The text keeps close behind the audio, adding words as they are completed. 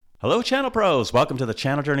Hello, Channel Pros. Welcome to the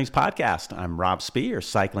Channel Journeys podcast. I'm Rob Spee, your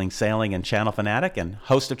cycling, sailing, and channel fanatic and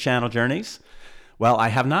host of Channel Journeys. Well, I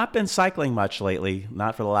have not been cycling much lately,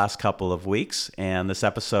 not for the last couple of weeks, and this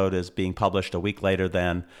episode is being published a week later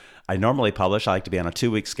than I normally publish. I like to be on a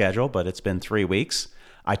 2-week schedule, but it's been 3 weeks.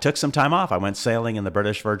 I took some time off. I went sailing in the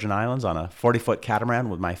British Virgin Islands on a 40-foot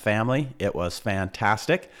catamaran with my family. It was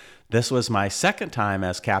fantastic. This was my second time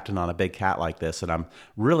as captain on a big cat like this, and I'm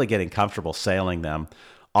really getting comfortable sailing them.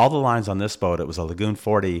 All the lines on this boat, it was a Lagoon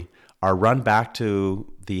 40, are run back to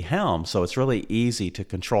the helm, so it's really easy to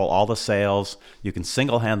control all the sails. You can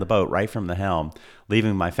single-hand the boat right from the helm,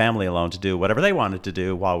 leaving my family alone to do whatever they wanted to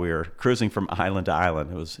do while we were cruising from island to island.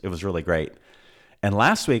 It was really great. And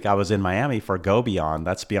last week, I was in Miami for Go Beyond.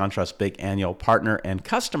 That's Beyond Trust's big annual partner and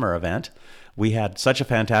customer event. We had such a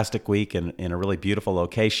fantastic week in a really beautiful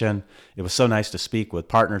location. It was so nice to speak with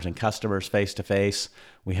partners and customers face-to-face.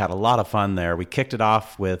 We had a lot of fun there. We kicked it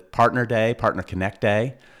off with Partner Day, Partner Connect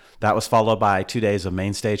Day. That was followed by 2 days of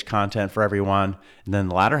main stage content for everyone. And then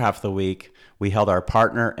the latter half of the week, we held our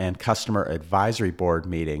partner and customer advisory board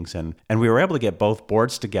meetings. And we were able to get both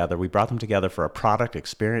boards together. We brought them together for a product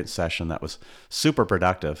experience session that was super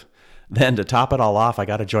productive. Then to top it all off, I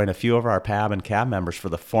got to join a few of our PAB and CAB members for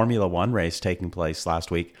the Formula One race taking place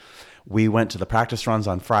last week. We went to the practice runs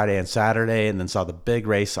on Friday and Saturday and then saw the big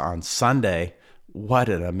race on Sunday. What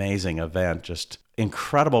an amazing event. Just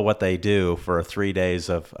incredible what they do for 3 days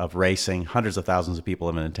of racing, hundreds of thousands of people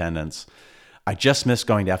in attendance. I just missed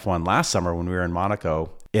going to F1 last summer when we were in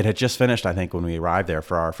Monaco. It had just finished, I think, when we arrived there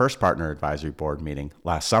for our first partner advisory board meeting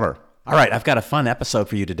last summer. All right, I've got a fun episode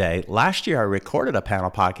for you today. Last year, I recorded a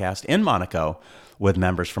panel podcast in Monaco with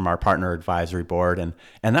members from our partner advisory board, and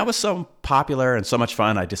that was so popular and so much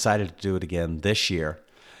fun, I decided to do it again this year.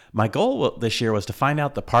 My goal this year was to find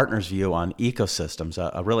out the partner's view on ecosystems,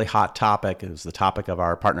 a really hot topic. It was the topic of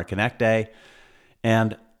our Partner Connect Day.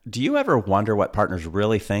 And do you ever wonder what partners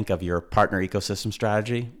really think of your partner ecosystem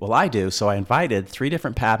strategy? Well, I do, so I invited 3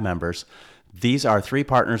 different PAB members. These are 3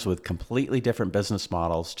 partners with completely different business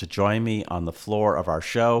models to join me on the floor of our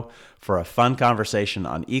show for a fun conversation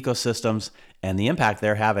on ecosystems and the impact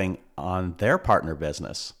they're having on their partner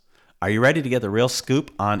business. Are you ready to get the real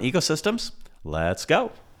scoop on ecosystems? Let's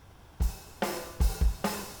go.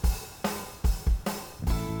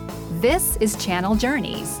 This is Channel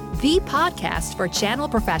Journeys, the podcast for channel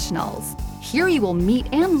professionals. Here you will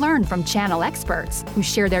meet and learn from channel experts who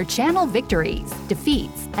share their channel victories,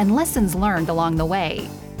 defeats, and lessons learned along the way.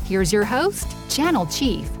 Here's your host, channel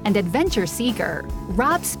chief and adventure seeker,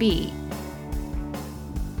 Rob Spee.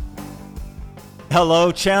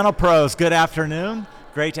 Hello, Channel Pros. Good afternoon.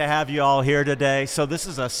 Great to have you all here today. So this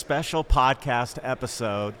is a special podcast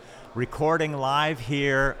episode, recording live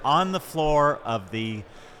here on the floor of the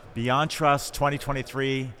Beyond Trust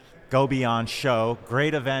 2023 Go Beyond show.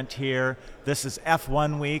 Great event here. This is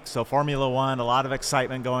F1 week, so Formula One, a lot of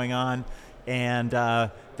excitement going on. And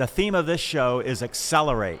the theme of this show is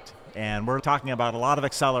accelerate. And we're talking about a lot of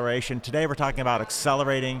acceleration. Today we're talking about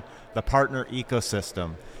accelerating the partner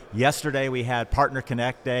ecosystem. Yesterday we had Partner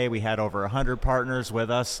Connect Day. We had over 100 partners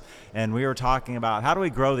with us, and we were talking about how do we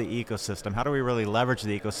grow the ecosystem? How do we really leverage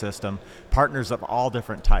the ecosystem? Partners of all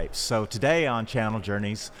different types. So today on Channel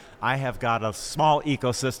Journeys, I have got a small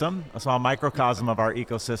ecosystem, a small microcosm of our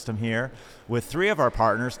ecosystem here with 3 of our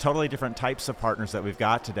partners, totally different types of partners that we've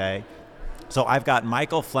got today. So I've got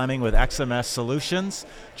Michael Fleming with XMS Solutions,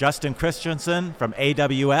 Justin Christensen from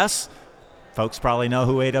AWS. Folks probably know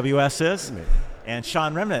who AWS is. And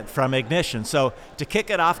Sean Remnant from Ignition. So to kick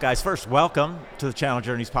it off, guys, first, welcome to the Channel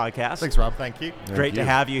Journeys podcast. Thanks, Rob. Thank you. Great to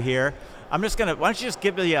have you here. I'm just why don't you just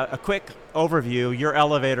give me a quick overview, your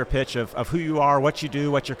elevator pitch of who you are, what you do,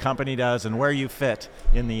 what your company does, and where you fit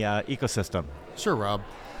in the ecosystem. Sure, Rob.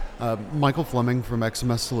 Michael Fleming from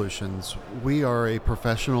XMS Solutions. We are a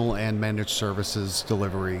professional and managed services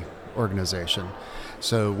delivery organization.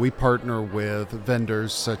 So we partner with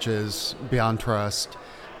vendors such as Beyond Trust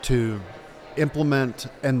to implement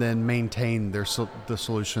and then maintain the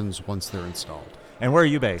solutions once they're installed. And where are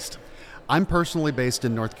you based? I'm personally based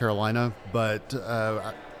in North Carolina, but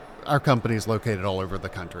our company is located all over the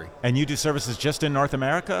country. And you do services just in North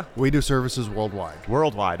America? We do services worldwide.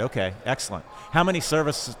 Worldwide, okay, excellent. How many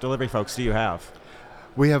service delivery folks do you have?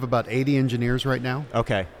 We have about 80 engineers right now.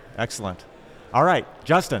 Okay, excellent. All right,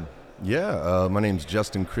 Justin. Yeah, my name's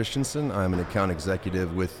Justin Christensen. I'm an account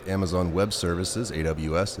executive with Amazon Web Services,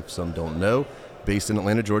 AWS, if some don't know. based in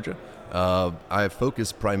Atlanta, Georgia. I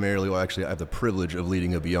focus primarily, well, actually, I have the privilege of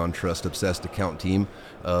leading a Beyond Trust obsessed account team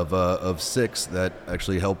of 6 that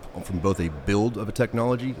actually help from both a build of a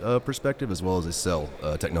technology perspective as well as a sell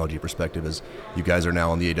technology perspective, as you guys are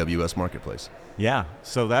now on the AWS marketplace. Yeah,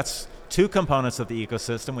 so that's 2 components of the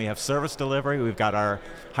ecosystem. We have service delivery, we've got our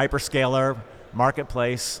hyperscaler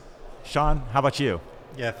marketplace. Sean, how about you?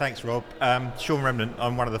 Yeah, thanks, Rob. Sean Remnant.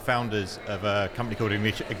 I'm one of the founders of a company called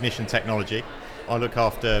Ignition Technology. I look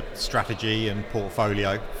after strategy and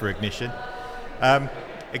portfolio for Ignition.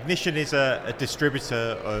 Ignition is a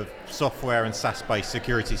distributor of software and SaaS-based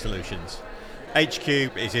security solutions. HQ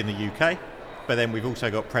is in the UK, but then we've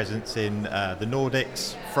also got presence in the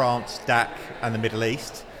Nordics, France, DAC, and the Middle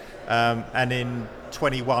East. And in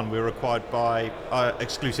 21, we were acquired by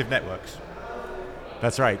Exclusive Networks.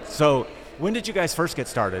 That's right. So when did you guys first get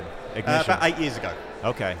started, Ignition? About 8 years ago.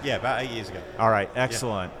 Okay. Yeah, about 8 years ago. All right,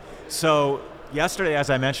 excellent. Yeah. So yesterday, as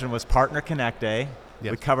I mentioned, was Partner Connect Day.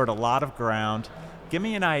 Yep. We covered a lot of ground. Give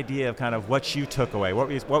me an idea of kind of what you took away. What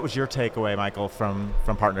was your takeaway, Michael, from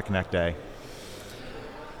Partner Connect Day?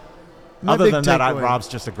 Other than that, Rob's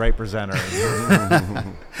just a great presenter.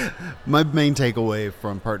 My main takeaway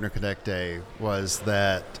from Partner Connect Day was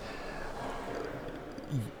that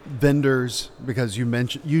vendors, because you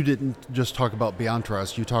didn't just talk about Beyond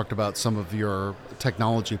Trust, you talked about some of your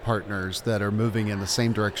technology partners that are moving in the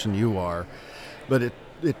same direction you are. But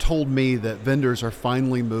it told me that vendors are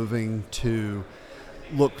finally moving to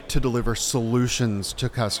look to deliver solutions to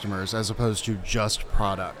customers as opposed to just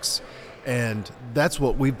products. And that's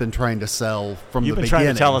what we've been trying to sell from the beginning. You've been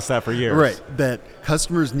trying to tell us that for years. Right, that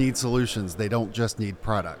customers need solutions. They don't just need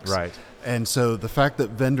products. Right. And so the fact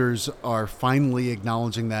that vendors are finally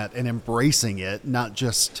acknowledging that and embracing it, not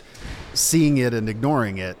just seeing it and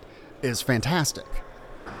ignoring it, is fantastic.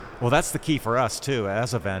 Well, that's the key for us, too,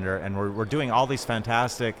 as a vendor. And we're doing all these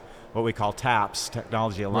fantastic, what we call TAPs,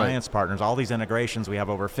 Technology Alliance Partners, all these integrations. We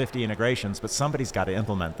have over 50 integrations, but somebody's got to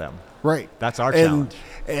implement them. Right. That's our challenge.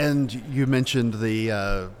 And you mentioned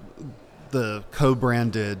the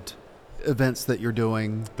co-branded events that you're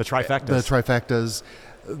doing. The trifectas. The trifectas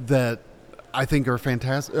that I think are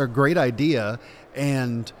fantastic, are a great idea,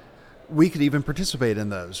 and we could even participate in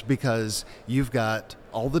those because you've got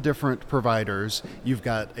all the different providers, you've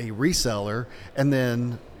got a reseller, and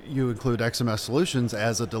then you include XMS Solutions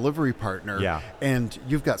as a delivery partner, and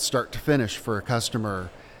you've got start to finish for a customer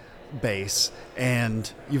base,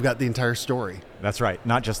 and you've got the entire story. That's right.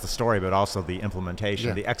 Not just the story, but also the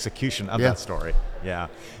implementation, the execution of that story. Yeah.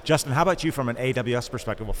 Justin, how about you from an AWS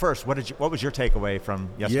perspective? Well, first, what was your takeaway from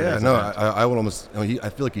yesterday's event? I would almost, I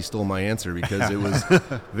feel like he stole my answer because it was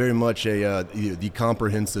very much the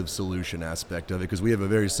comprehensive solution aspect of it, because we have a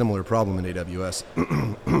very similar problem in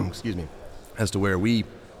AWS, excuse me, as to where we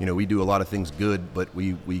do a lot of things good, but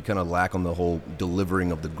we kind of lack on the whole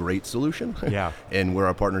delivering of the great solution. Yeah. And where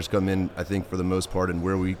our partners come in, I think, for the most part, and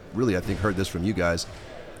where we really, I think, heard this from you guys,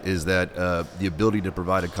 is that the ability to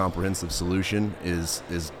provide a comprehensive solution is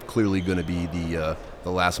clearly going to be the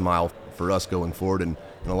last mile for us going forward. And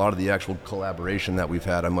a lot of the actual collaboration that we've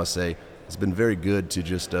had, I must say, it's been very good to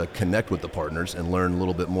just connect with the partners and learn a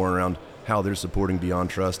little bit more around how they're supporting Beyond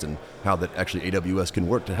Trust and how that actually AWS can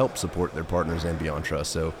work to help support their partners and Beyond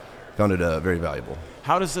Trust. So found it very valuable.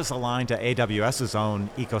 How does this align to AWS's own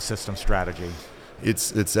ecosystem strategy?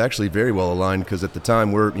 It's actually very well aligned because at the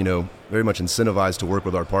time we're very much incentivized to work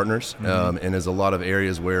with our partners, and there's a lot of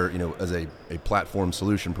areas where as a platform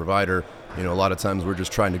solution provider, a lot of times we're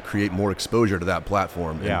just trying to create more exposure to that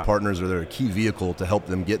platform, and partners are their key vehicle to help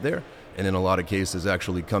them get there, and in a lot of cases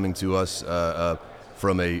actually coming to us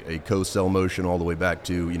from a co-sell motion all the way back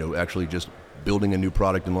to actually just building a new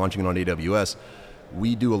product and launching it on AWS.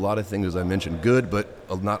 We do a lot of things, as I mentioned, good, but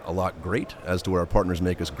not a lot great, as to where our partners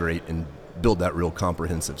make us great and build that real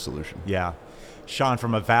comprehensive solution. Yeah. Sean,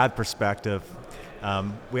 from a VAD perspective,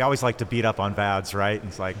 we always like to beat up on VADs, right?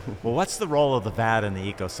 It's like, well, what's the role of the VAD in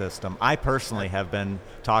the ecosystem? I personally have been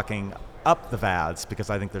talking up the VADs because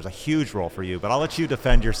I think there's a huge role for you, but I'll let you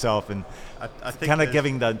defend yourself and kind of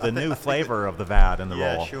giving the new flavor of the VAD and the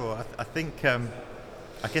role. Yeah, sure. I think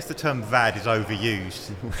I guess the term VAD is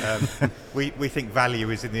overused. We think value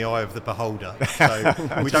is in the eye of the beholder. So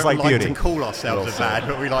we don't like to call ourselves a VAD,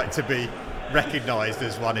 but we like to be recognised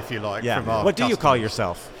as one, if you like, from our What do you customers. call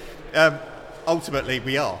yourself? Ultimately,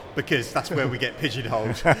 we are, because that's where we get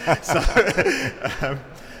pigeonholed.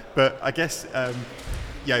 But I guess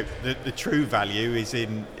the true value is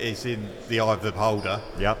in the eye of the beholder.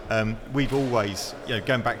 Yep. We've always,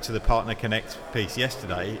 going back to the Partner Connect piece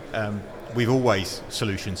yesterday, we've always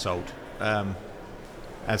solution sold.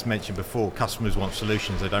 as mentioned before, customers want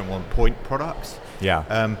solutions, they don't want point products.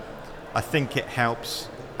 Yeah. I think it helps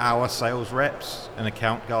our sales reps and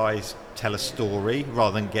account guys tell a story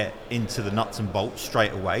rather than get into the nuts and bolts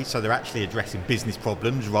straight away. So they're actually addressing business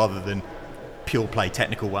problems rather than pure play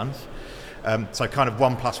technical ones. So kind of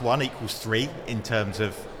 1 + 1 = 3 in terms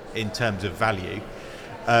of value.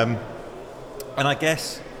 And I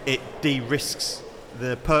guess it de-risks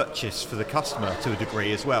the purchase for the customer to a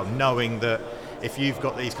degree as well, knowing that if you've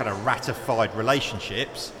got these kind of ratified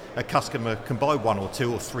relationships, a customer can buy 1 or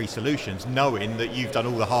 2 or 3 solutions knowing that you've done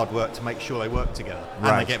all the hard work to make sure they work together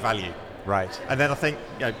and they get value. Right. And then I think,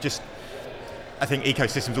 I think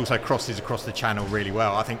ecosystems also crosses across the channel really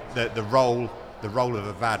well. I think that the role of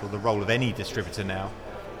a VAD or the role of any distributor now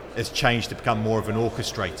has changed to become more of an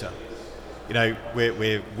orchestrator. You know,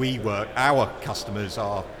 we work, our customers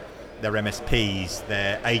are their MSPs,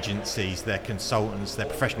 their agencies, their consultants, their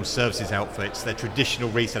professional services outfits, their traditional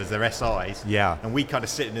resellers, their SIs. Yeah. And we kind of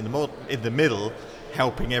sit in the middle,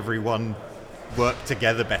 helping everyone work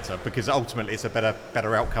together better, because ultimately it's a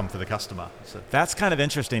better outcome for the customer. So that's kind of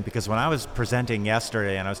interesting, because when I was presenting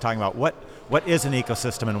yesterday and I was talking about what is an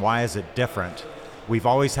ecosystem and why is it different, we've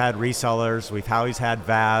always had resellers, we've always had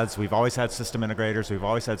VADs, we've always had system integrators, we've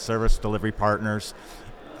always had service delivery partners.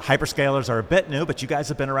 Hyperscalers are a bit new, but you guys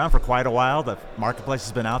have been around for quite a while. The marketplace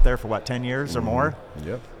has been out there for 10 years or more?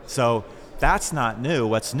 Yep. So that's not new.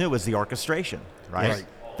 What's new is the orchestration, right? Right.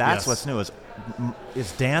 That's Yes. what's new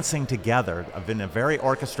is dancing together in a very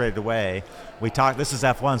orchestrated way. This is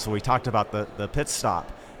F1, so we talked about the pit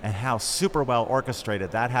stop and how super well orchestrated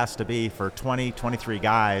that has to be for 23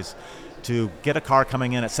 guys to get a car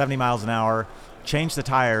coming in at 70 miles an hour, change the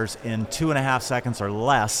tires in 2.5 seconds or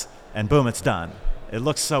less, and boom, it's done. It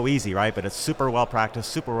looks so easy, right? But it's super well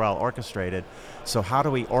practiced, super well orchestrated. So how do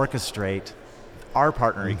we orchestrate our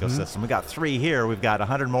partner ecosystem? We got 3 here, we've got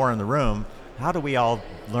 100 more in the room. How do we all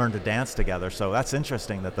learn to dance together? So that's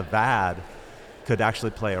interesting that the VAD could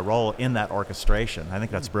actually play a role in that orchestration. I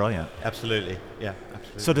think that's brilliant. absolutely, yeah,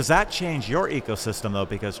 absolutely. So does that change your ecosystem though?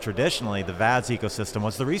 Because traditionally the VAD's ecosystem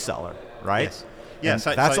was the reseller, right? Yes. Yeah, And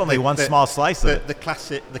so that's only one small slice of it.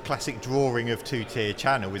 The classic drawing of 2-tier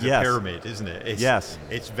channel is Yes. a pyramid, isn't it?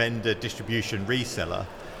 It's vendor, distribution, reseller.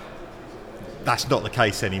 That's not the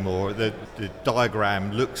case anymore. The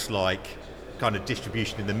diagram looks like kind of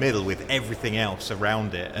distribution in the middle with everything else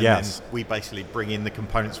around it, and Yes. then we basically bring in the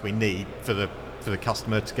components we need for the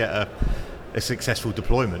customer to get a successful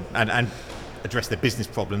deployment and address their business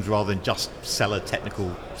problems rather than just sell a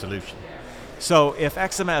technical solution. So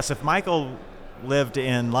if Michael lived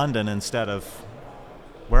in London instead of,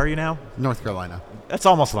 where are you now? North Carolina. That's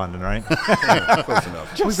almost London, right? Close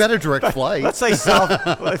enough. We've got a direct flight. Let's say South.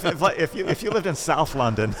 if you lived in South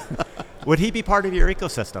London, would he be part of your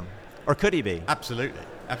ecosystem, or could he be? Absolutely.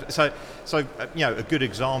 So a good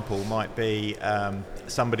example might be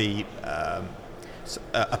somebody,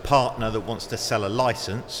 a partner that wants to sell a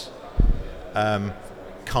license,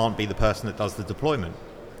 can't be the person that does the deployment,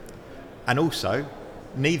 and also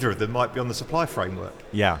neither of them might be on the supply framework.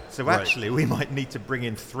 Yeah. So actually, we might need to bring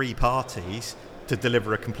in 3 parties to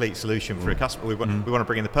deliver a complete solution for a customer. We want to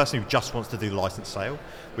bring in the person who just wants to do the license sale.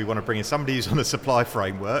 We want to bring in somebody who's on the supply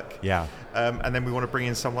framework. Yeah. And then we want to bring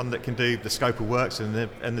in someone that can do the scope of works and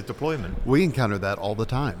the deployment. We encounter that all the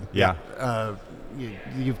time. Yeah.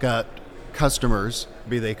 You've got customers,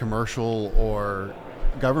 be they commercial or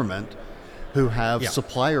government, who have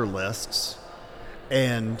supplier lists,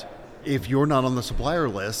 and if you're not on the supplier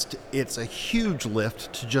list, it's a huge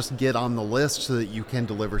lift to just get on the list so that you can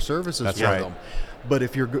deliver services That's for right. them. But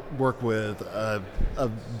if you work with a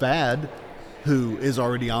VAD who is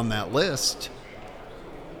already on that list,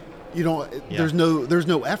 there's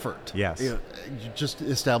no effort. Yes. You just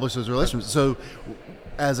establish those relationships. So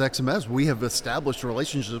as XMS, we have established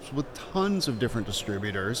relationships with tons of different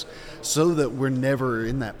distributors so that we're never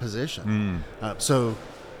in that position.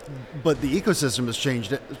 But the ecosystem has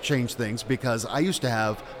changed things, because I used to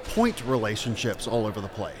have point relationships all over the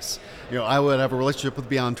place. I would have a relationship with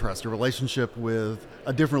Beyond Trust, a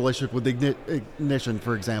different relationship with Ignition,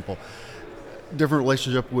 for example, different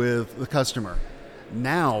relationship with the customer.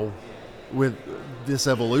 Now, with this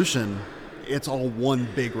evolution, it's all one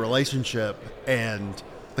big relationship, and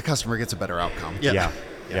the customer gets a better outcome. Yeah.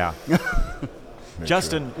 Make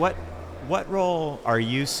Justin, what role are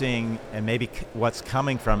you seeing, and maybe what's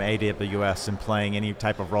coming from AWS in playing any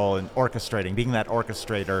type of role in orchestrating, being that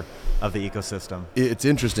orchestrator of the ecosystem? It's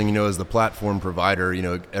interesting, as the platform provider,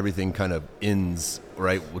 everything kind of ends,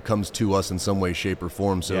 right? What comes to us in some way, shape, or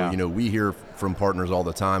form. So, we hear from partners all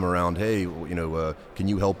the time around, hey, can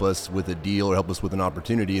you help us with a deal or help us with an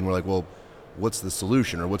opportunity? And we're like, well, what's the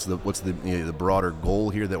solution, or what's the the broader goal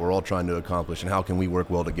here that we're all trying to accomplish, and how can we work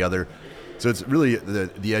well together. So it's really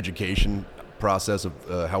the education process of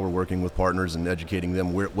how we're working with partners and educating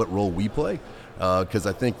them what role we play. Because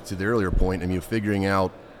I think, to the earlier point, figuring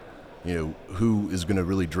out who is going to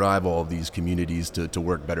really drive all of these communities to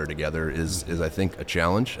work better together is I think a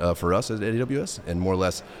challenge for us at AWS, and more or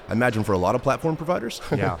less I imagine for a lot of platform providers.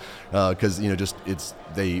 Yeah. Because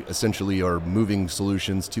they essentially are moving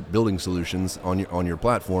solutions to building solutions on your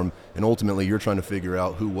platform, and ultimately you're trying to figure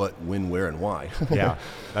out who, what, when, where, and why. Yeah,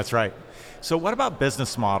 that's right. So what about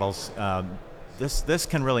business models? This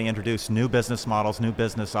can really introduce new business models, new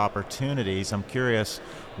business opportunities. I'm curious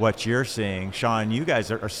what you're seeing. Sean, you guys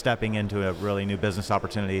are stepping into a really new business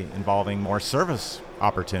opportunity involving more service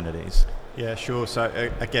opportunities. Yeah, sure.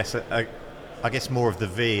 So I guess more of the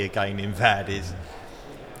V again in that is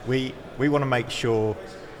we want to make sure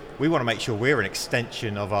we're an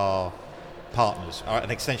extension of our partners, an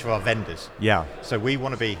extension of our vendors. Yeah. So we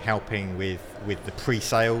want to be helping with the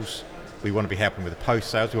pre-sales. We want to be helping with the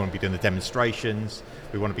post-sales. We want to be doing the demonstrations.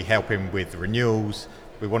 We want to be helping with the renewals.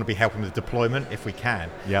 We want to be helping with the deployment if we can.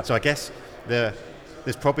 Yep. So I guess there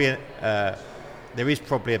is probably a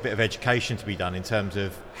bit of education to be done in terms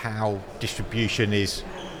of how distribution is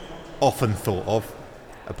often thought of,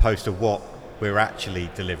 opposed to what we're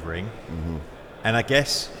actually delivering. Mm-hmm. And I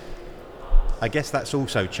guess that's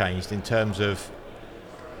also changed in terms of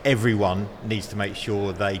everyone needs to make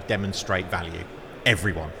sure they demonstrate value.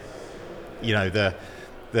 Everyone.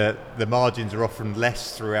 The margins are often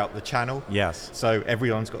less throughout the channel. Yes. So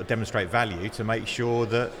everyone's got to demonstrate value to make sure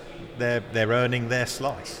that they're earning their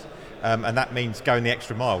slice. And that means going the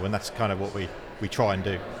extra mile, and that's kind of what we try and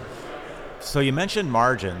do. So you mentioned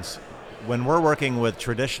margins. When we're working with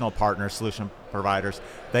traditional partner solution providers,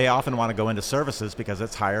 they often want to go into services because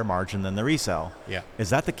it's higher margin than the resell. Yeah. Is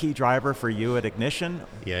that the key driver for you at Ignition?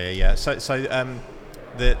 Yeah. So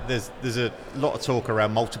there's a lot of talk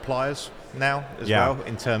around multipliers now as well,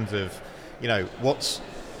 in terms of what's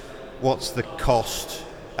the cost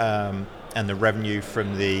and the revenue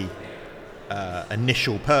from the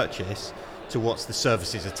initial purchase to what's the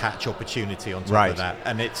services attach opportunity on top of that,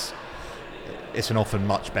 and it's an often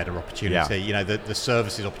much better opportunity. Yeah. The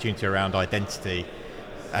services opportunity around identity,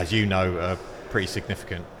 as you know, are pretty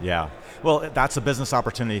significant. Yeah. Well, that's a business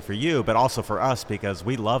opportunity for you, but also for us, because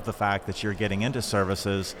we love the fact that you're getting into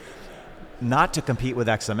services not to compete with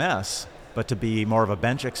XMS, but to be more of a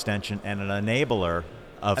bench extension and an enabler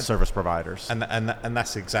of service providers. And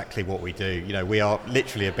that's exactly what we do. We are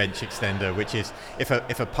literally a bench extender, which is if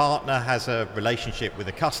a partner has a relationship with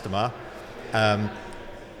a customer,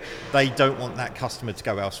 they don't want that customer to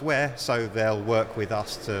go elsewhere, so they'll work with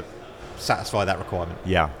us to satisfy that requirement.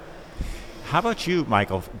 Yeah. How about you,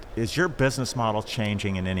 Michael? Is your business model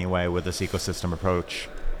changing in any way with this ecosystem approach?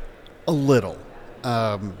 A little.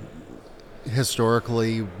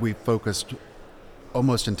 Historically, we focused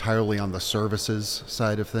almost entirely on the services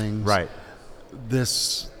side of things. Right.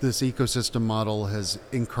 This ecosystem model has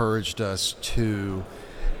encouraged us to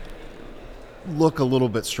look a little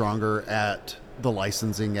bit stronger at the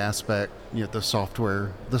licensing aspect, the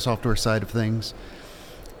software side of things,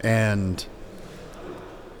 and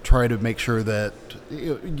try to make sure that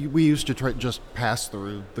we used to try just pass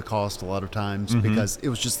through the cost a lot of times because it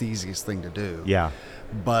was just the easiest thing to do. Yeah.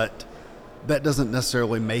 But that doesn't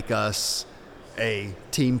necessarily make us a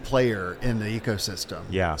team player in the ecosystem.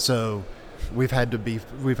 Yeah. So we've had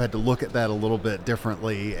to look at that a little bit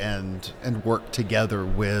differently and work together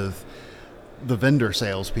with the vendor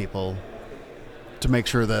salespeople to make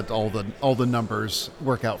sure that all the numbers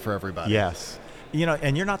work out for everybody. Yes.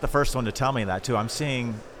 And you're not the first one to tell me that too. I'm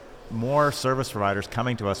seeing more service providers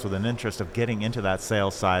coming to us with an interest of getting into that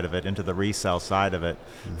sales side of it, into the resell side of it,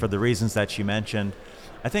 for the reasons that you mentioned.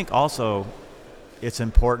 I think also it's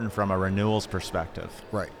important from a renewals perspective.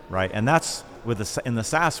 Right. And that's in the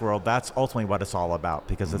SaaS world, that's ultimately what it's all about,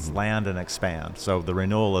 because it's land and expand. So the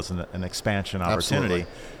renewal is an expansion opportunity. Absolutely.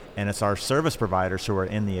 And it's our service providers who are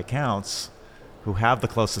in the accounts who have the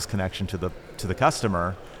closest connection to the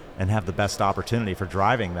customer and have the best opportunity for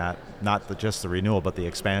driving that, not just the renewal, but the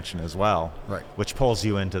expansion as well. Right. Which pulls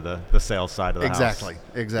you into the sales side of the house.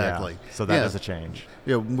 Exactly. Yeah. So that is a change.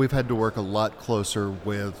 We've had to work a lot closer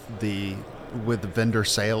with the vendor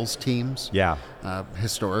sales teams. Yeah.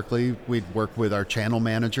 Historically, we'd work with our channel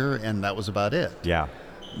manager, and that was about it. Yeah.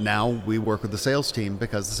 Now we work with the sales team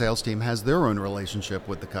because the sales team has their own relationship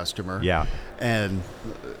with the customer. Yeah. And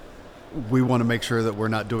we want to make sure that we're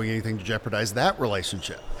not doing anything to jeopardize that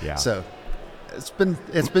relationship. Yeah. So it's been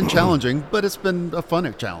challenging, but it's been a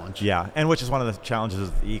fun challenge. Yeah, and which is one of the challenges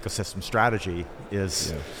of the ecosystem strategy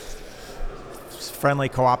is friendly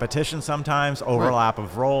co-opetition sometimes, overlap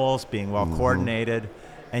of roles, being well coordinated,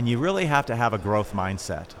 and you really have to have a growth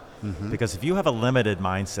mindset. Because if you have a limited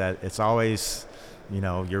mindset, it's always,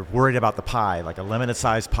 you're worried about the pie, like a limited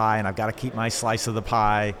size pie, and I've got to keep my slice of the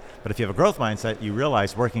pie. But if you have a growth mindset, you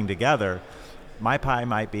realize working together, my pie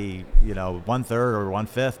might be, 1/3 or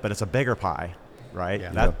 1/5, but it's a bigger pie, right?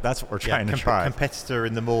 Yeah. That's what we're trying to try. Competitor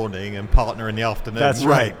in the morning and partner in the afternoon. That's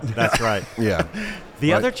right. That's right. Yeah.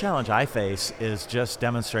 The other challenge I face is just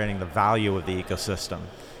demonstrating the value of the ecosystem.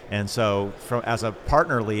 And so as a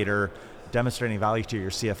partner leader, demonstrating value to your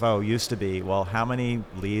CFO used to be, well, how many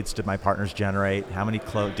leads did my partners generate? How many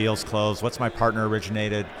deals closed? What's my partner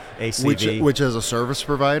originated ACV? Which as a service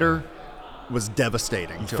provider was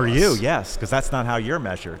devastating to For us. you, yes, because that's not how you're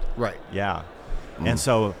measured. Right. Yeah. And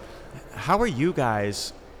so how are you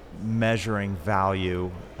guys measuring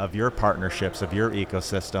value of your partnerships, of your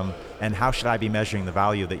ecosystem, and how should I be measuring the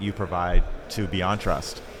value that you provide to Beyond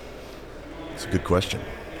Trust? It's a good question.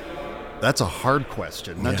 That's a hard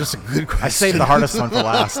question, not just a good question. I saved the hardest one for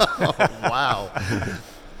last. Wow.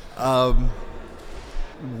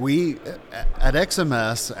 We, at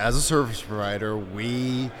XMS, as a service provider,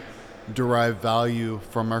 we derive value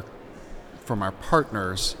from our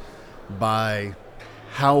partners by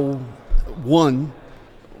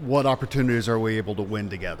what opportunities are we able to win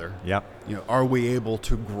together? Yep. Are we able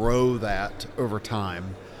to grow that over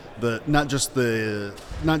time? Not just the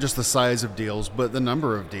size of deals, but the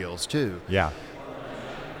number of deals too. Yeah.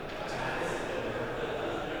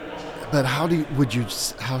 But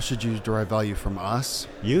how should you derive value from us?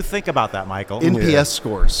 You think about that, Michael. NPS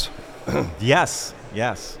scores. Yes.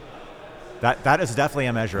 That is definitely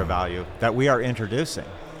a measure of value that we are introducing.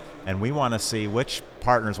 And we want to see what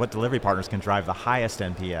delivery partners can drive the highest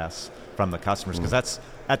NPS from the customers. Because that's,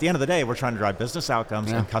 at the end of the day, we're trying to drive business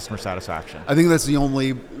outcomes and customer satisfaction. I think that's the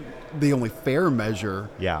only fair measure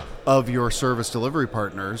of your service delivery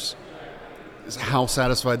partners is how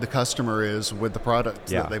satisfied the customer is with the product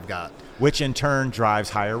that they've got. Which in turn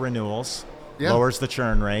drives higher renewals, lowers the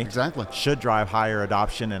churn rate. Exactly. Should drive higher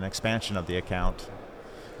adoption and expansion of the account.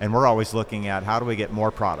 And we're always looking at how do we get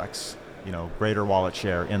more products, greater wallet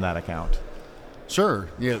share in that account. Sure.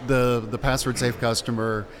 Yeah, the password safe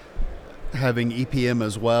customer having EPM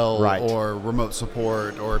as well, or remote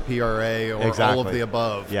support, or PRA, or all of the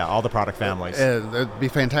above. Yeah, all the product families. That'd be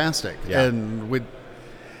fantastic. Yeah. And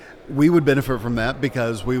we would benefit from that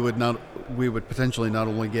because we would potentially not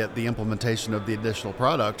only get the implementation of the additional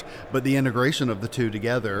product, but the integration of the two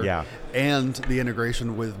together, and the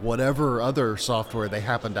integration with whatever other software they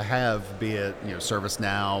happen to have, be it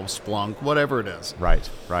ServiceNow, Splunk, whatever it is. Right.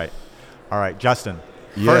 All right, Justin.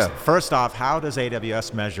 Yeah. First off, how does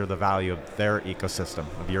AWS measure the value of their ecosystem,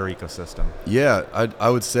 of your ecosystem? Yeah, I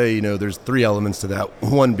would say, there's three elements to that.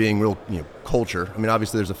 One being real, culture. I mean,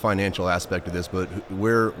 obviously there's a financial aspect to this, but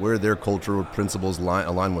where their cultural principles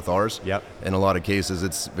align with ours. Yep. In a lot of cases,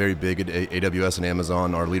 it's very big at AWS and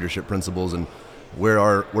Amazon, our leadership principles, and where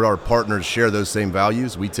our partners share those same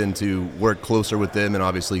values, we tend to work closer with them and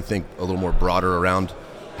obviously think a little more broader around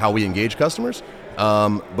how we engage customers.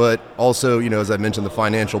 But also, as I mentioned, the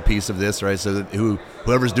financial piece of this, right? So that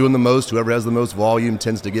whoever's doing the most, whoever has the most volume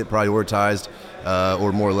tends to get prioritized,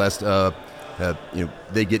 or more or less,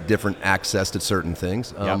 they get different access to certain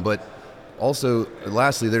things. But also,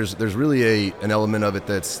 lastly, there's really an element of it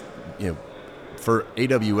that's, for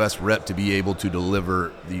AWS rep to be able to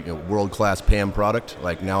deliver the world-class PAM product.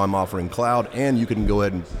 Like now I'm offering cloud, and you can go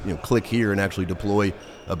ahead and click here and actually deploy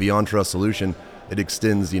a Beyond Trust solution. It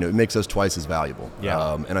extends, it makes us twice as valuable.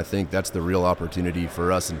 And I think that's the real opportunity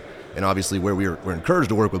for us. And obviously where we're encouraged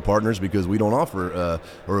to work with partners because we don't offer,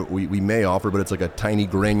 or we may offer, but it's like a tiny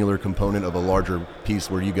granular component of a larger piece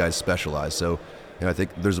where you guys specialize. So I think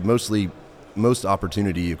there's most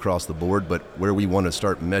opportunity across the board, but where we want to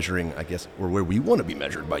start measuring, I guess, or where we want to be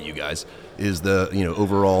measured by you guys is the,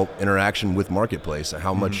 overall interaction with Marketplace,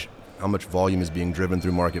 how much volume is being driven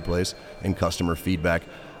through Marketplace and customer feedback.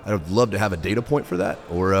 I would love to have a data point for that,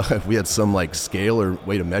 or if we had some scale or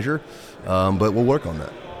way to measure, but we'll work on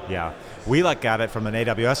that. Yeah, we look at it from an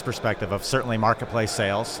AWS perspective of certainly Marketplace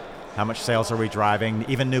sales. How much sales are we driving?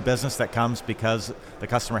 Even new business that comes because the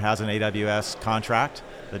customer has an AWS contract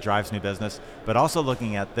that drives new business, but also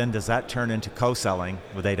looking at then does that turn into co-selling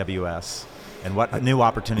with AWS? And what new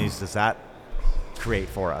opportunities does that create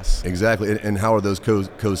for us? Exactly, and how are those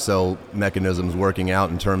co-sell mechanisms working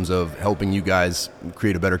out in terms of helping you guys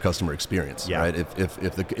create a better customer experience, right?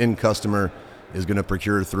 If the end customer is going to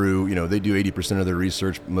procure through, they do 80% of their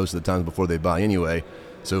research most of the times before they buy anyway.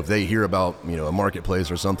 So if they hear about, a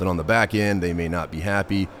Marketplace or something on the back end, they may not be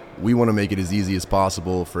happy. we want to make it as easy as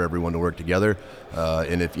possible for everyone to work together.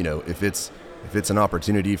 And if it's an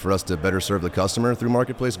opportunity for us to better serve the customer through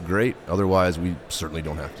Marketplace, great. Otherwise, we certainly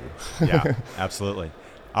don't have to. Yeah, absolutely.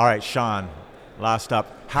 All right, Sean, last up,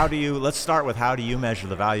 let's start with how do you measure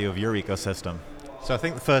the value of your ecosystem? So I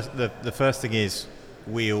think the first thing is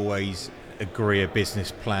we always agree a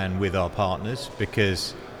business plan with our partners,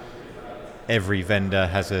 because every vendor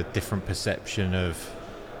has a different perception of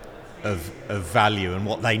value and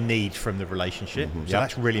what they need from the relationship. So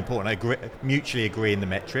that's really important. Mutually agree in the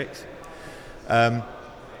metrics. But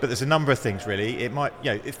there's a number of things really. It might,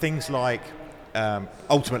 things like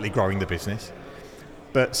ultimately growing the business.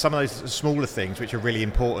 But some of those smaller things which are really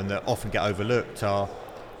important that often get overlooked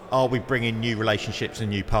are we bringing new relationships and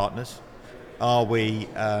new partners? Are we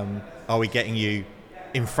getting you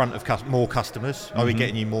in front of more customers? Are we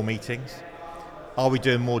getting you more meetings? Are we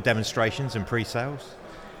doing more demonstrations and pre-sales?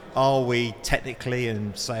 Are we technically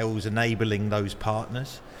and sales enabling those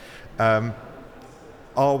partners? Are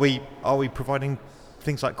we providing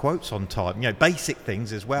things like quotes on time? Basic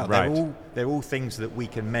things as well. Right. They're all things that we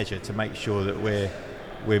can measure to make sure that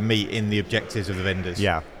we're meeting the objectives of the vendors.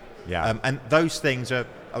 Yeah. And those things are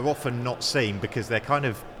often not seen because they're kind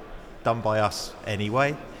of done by us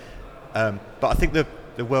anyway. But I think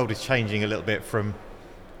the world is changing a little bit from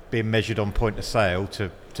being measured on point of sale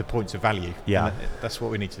to points of value. Yeah. And that's what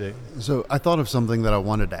we need to do. So I thought of something that I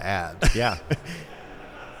wanted to add. Yeah.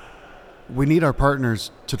 We need our partners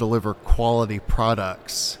to deliver quality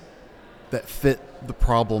products that fit the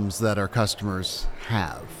problems that our customers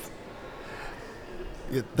have.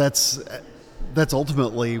 That's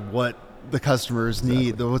ultimately what the customers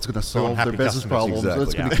need, what's going to solve their business problems,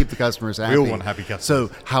 what's going to keep the customers happy. We all want happy customers. So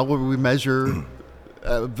how will we measure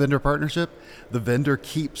vendor partnership? The vendor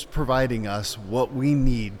keeps providing us what we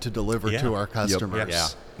need to deliver to our customers. Yeah,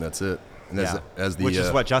 that's it. And which is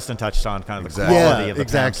what Justin touched on, kind of exactly. the quality of the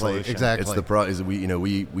exactly, solution. Exactly. It's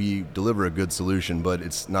we deliver a good solution, but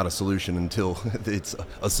it's not a solution until it's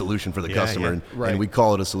a solution for the customer. Right. And we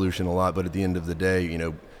call it a solution a lot, but at the end of the day,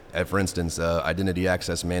 for instance, identity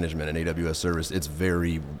access management and AWS service, it's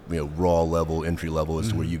very raw level, entry level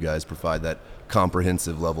as to where you guys provide that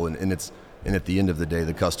comprehensive level, and at the end of the day,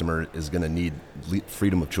 the customer is going to need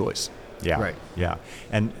freedom of choice. Yeah, right. Yeah,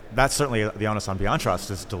 and that's certainly the onus on Beyond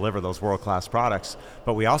Trust is to deliver those world-class products.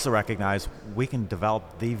 But we also recognize we can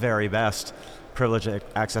develop the very best privileged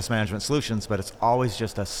access management solutions, but it's always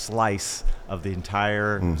just a slice of the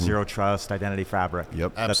entire zero trust identity fabric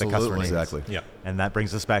that Absolutely. the customer needs. Exactly. Yeah. And that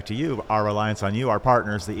brings us back to you, our reliance on you, our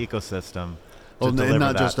partners, the ecosystem. And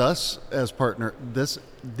not just us as partner,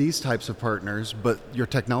 these types of partners, but your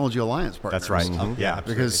technology alliance partners. That's right. Yeah,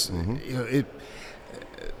 Because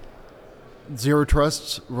Zero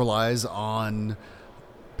Trust relies on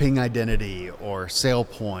Ping Identity or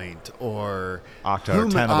SailPoint or Okta or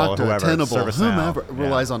Tenable, whomever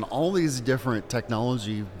relies on all these different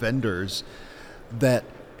technology vendors that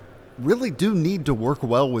really do need to work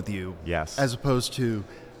well with you. Yes. As opposed to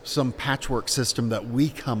some patchwork system that we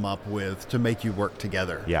come up with to make you work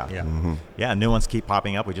together. Yeah, new ones keep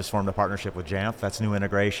popping up. We just formed a partnership with Jamf. That's new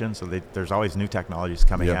integration. So there's always new technologies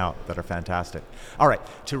coming out that are fantastic. All right,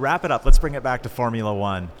 to wrap it up, let's bring it back to Formula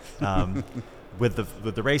One. With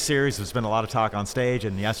the race series, there's been a lot of talk on stage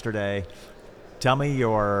and yesterday. Tell me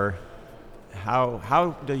how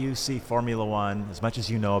do you see Formula One, as much as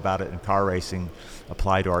you know about it in car racing,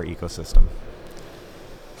 apply to our ecosystem?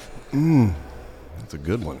 That's a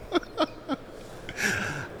good one.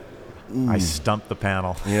 I stumped the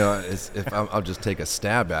panel. I'll just take a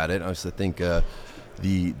stab at it. I just think the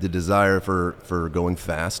desire for going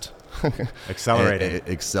fast,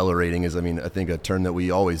 accelerating is, I think, a term that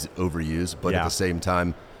we always overuse. But at the same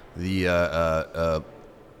time, the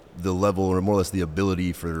level, or more or less the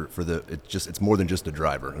ability it's more than just the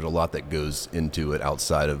driver. There's a lot that goes into it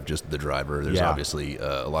outside of just the driver. There's obviously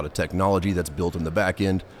a lot of technology that's built in the back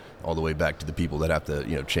end, all the way back to the people that have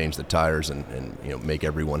to change the tires and make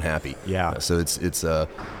everyone happy. So it's a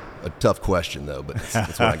tough question though, but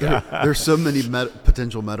that's what I got. There's so many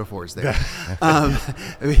potential metaphors there.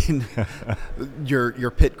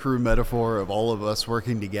 Your pit crew metaphor of all of us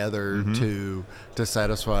working together to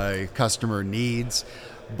satisfy customer needs,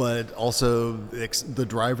 but also the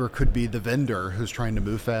driver could be the vendor who's trying to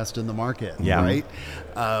move fast in the market. Right?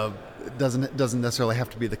 Doesn't necessarily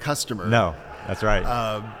have to be the customer. No, that's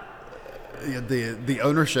right. The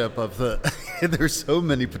ownership of there's so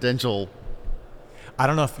many potential. I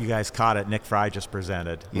don't know if you guys caught it. Nick Fry just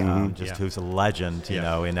presented, who's a legend, in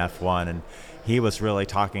F1, and he was really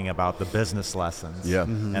talking about the business lessons.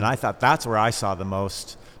 And I thought that's where I saw the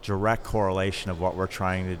most direct correlation of what we're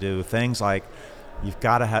trying to do. Things like you've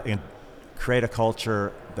got to create a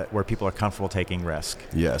culture where people are comfortable taking risk.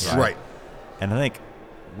 Yes. Right. And I think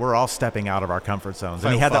we're all stepping out of our comfort zones. And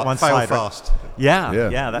Fail he had that one fail slide. fast.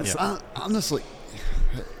 Yeah. That's Honestly,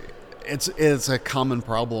 it's a common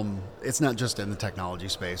problem. It's not just in the technology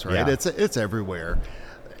space, right? Yeah. It's everywhere.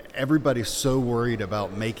 Everybody's so worried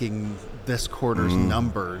about making this quarter's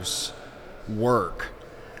numbers work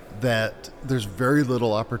that there's very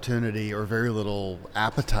little opportunity or very little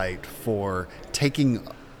appetite for taking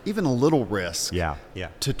even a little risk Yeah.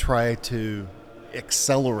 to try to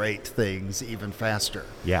accelerate things even faster.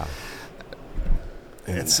 Yeah.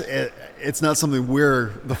 It's not something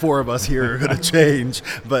the four of us here are going to change,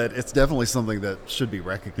 but it's definitely something that should be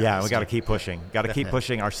recognized. Yeah, we got to keep pushing. Got to keep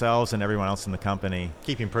pushing ourselves and everyone else in the company.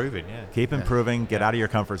 Keep improving, yeah. Keep improving. Get out of your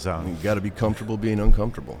comfort zone. You got to be comfortable being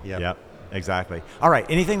uncomfortable. Yep, exactly. All right,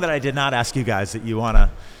 anything that I did not ask you guys that you want to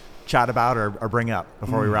chat about or bring up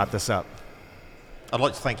before we wrap this up? I'd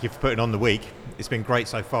like to thank you for putting on the week. It's been great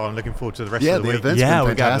so far. I'm looking forward to the rest Yeah, of the the week. event's been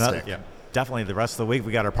we got fantastic. definitely the rest of the week.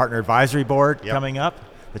 We got our partner advisory board coming up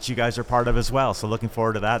that you guys are part of as well. So looking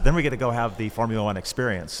forward to that. Then we get to go have the Formula One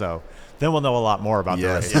experience. So then we'll know a lot more about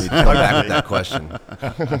Yes, the race. come back with that question.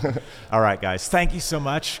 All right, guys. Thank you so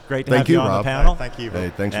much. Great to Thank have you you, on Rob. the panel. Thank you.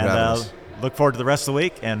 Hey, thanks for And having us. look forward to the rest of the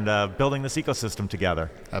week and building this ecosystem together.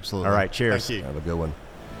 Absolutely. All right, cheers. Thank you. Have a good one.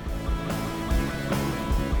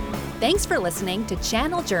 Thanks for listening to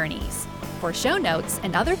Channel Journeys. For show notes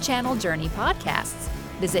and other Channel Journey podcasts,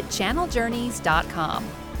 visit channeljourneys.com.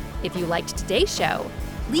 If you liked today's show,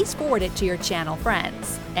 please forward it to your channel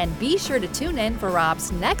friends. And be sure to tune in for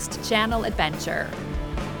Rob's next channel adventure.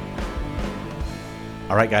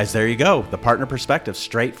 All right, guys, there you go. The partner perspective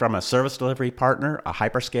straight from a service delivery partner, a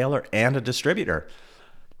hyperscaler, and a distributor.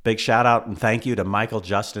 Big shout out and thank you to Michael,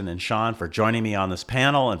 Justin, and Sean for joining me on this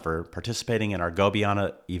panel and for participating in our Go Beyond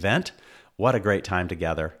It event. What a great time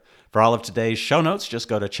together. For all of today's show notes, just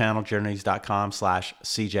go to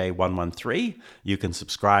channeljourneys.com/CJ113. You can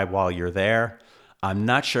subscribe while you're there. I'm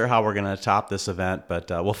not sure how we're going to top this event, but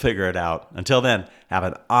we'll figure it out. Until then, have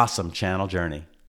an awesome channel journey.